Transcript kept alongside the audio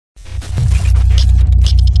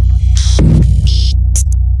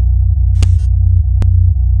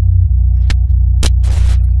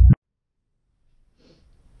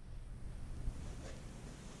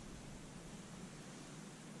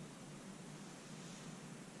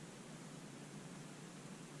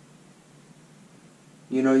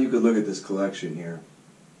You know, you could look at this collection here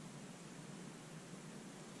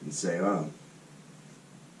and say, oh,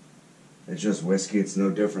 it's just whiskey. It's no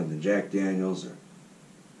different than Jack Daniels or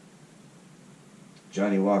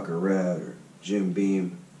Johnny Walker Red or Jim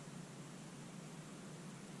Beam.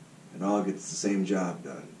 It all gets the same job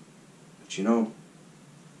done. But you know,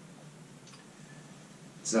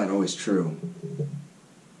 it's not always true.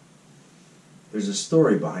 There's a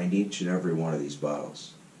story behind each and every one of these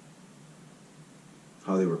bottles.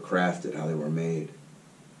 How they were crafted, how they were made.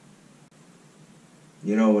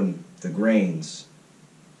 You know, when the grains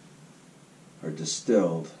are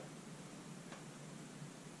distilled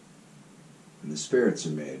and the spirits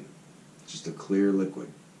are made, it's just a clear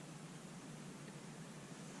liquid.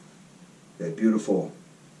 That beautiful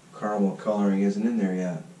caramel coloring isn't in there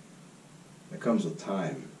yet. It comes with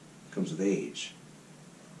time. It comes with age.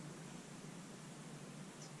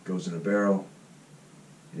 It goes in a barrel,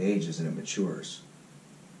 it ages and it matures.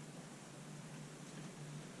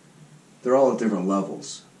 They're all at different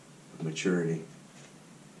levels of maturity,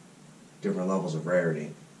 different levels of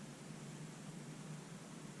rarity.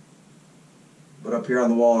 But up here on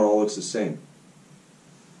the wall it all looks the same.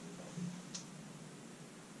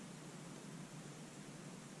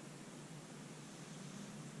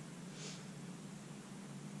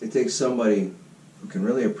 It takes somebody who can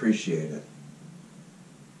really appreciate it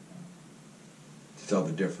to tell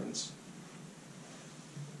the difference.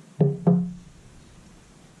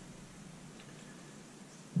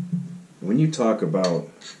 When you talk about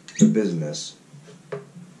the business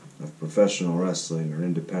of professional wrestling or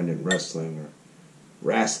independent wrestling or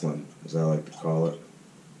rasslin, as I like to call it,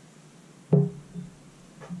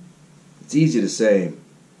 it's easy to say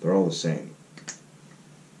they're all the same.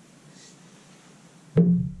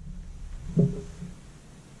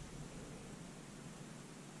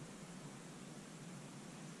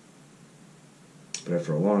 But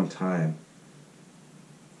after a long time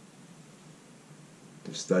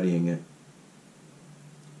of studying it,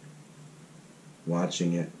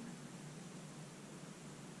 watching it,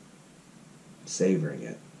 savoring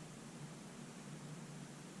it,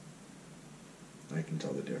 I can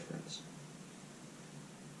tell the difference.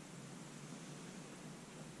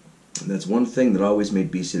 And that's one thing that always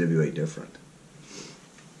made BCWA different.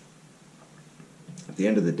 At the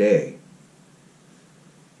end of the day,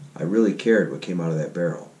 I really cared what came out of that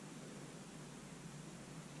barrel.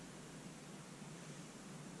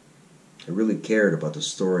 I really cared about the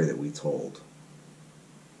story that we told.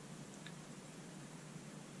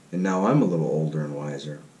 And now I'm a little older and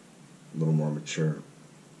wiser, a little more mature.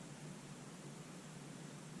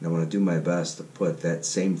 And I want to do my best to put that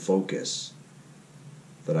same focus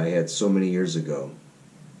that I had so many years ago,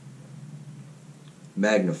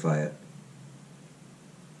 magnify it,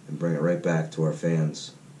 and bring it right back to our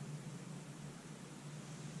fans.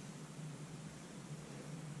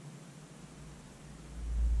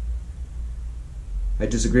 I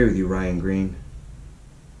disagree with you, Ryan Green.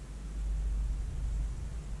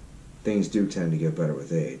 Things do tend to get better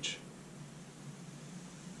with age.